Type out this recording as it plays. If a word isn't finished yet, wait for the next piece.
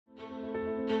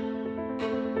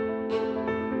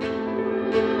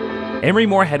Emery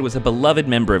Moorehead was a beloved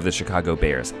member of the Chicago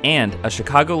Bears and a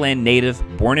Chicagoland native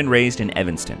born and raised in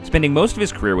Evanston, spending most of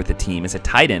his career with the team as a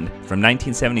tight end from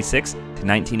 1976 to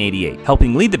 1988,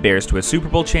 helping lead the Bears to a Super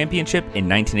Bowl championship in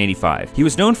 1985. He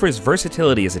was known for his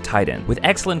versatility as a tight end, with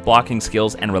excellent blocking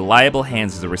skills and reliable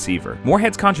hands as a receiver.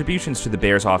 Moorehead's contributions to the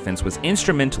Bears offense was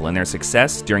instrumental in their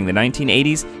success during the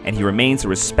 1980s, and he remains a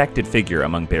respected figure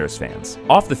among Bears fans.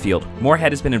 Off the field,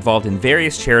 Moorehead has been involved in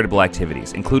various charitable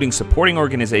activities, including supporting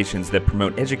organizations that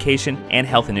promote education and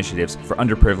health initiatives for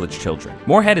underprivileged children.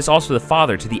 Moorehead is also the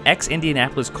father to the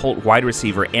ex-Indianapolis Colt wide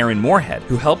receiver Aaron Moorehead,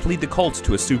 who helped lead the Colts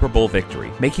to a Super Bowl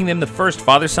victory, making them the first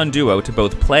father-son duo to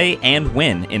both play and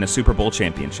win in a Super Bowl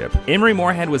championship. Emery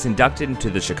Moorehead was inducted into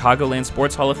the Chicagoland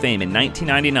Sports Hall of Fame in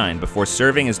 1999 before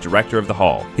serving as director of the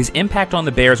Hall. His impact on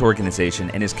the Bears organization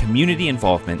and his community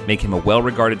involvement make him a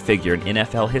well-regarded figure in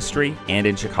NFL history and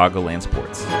in Chicagoland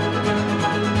sports.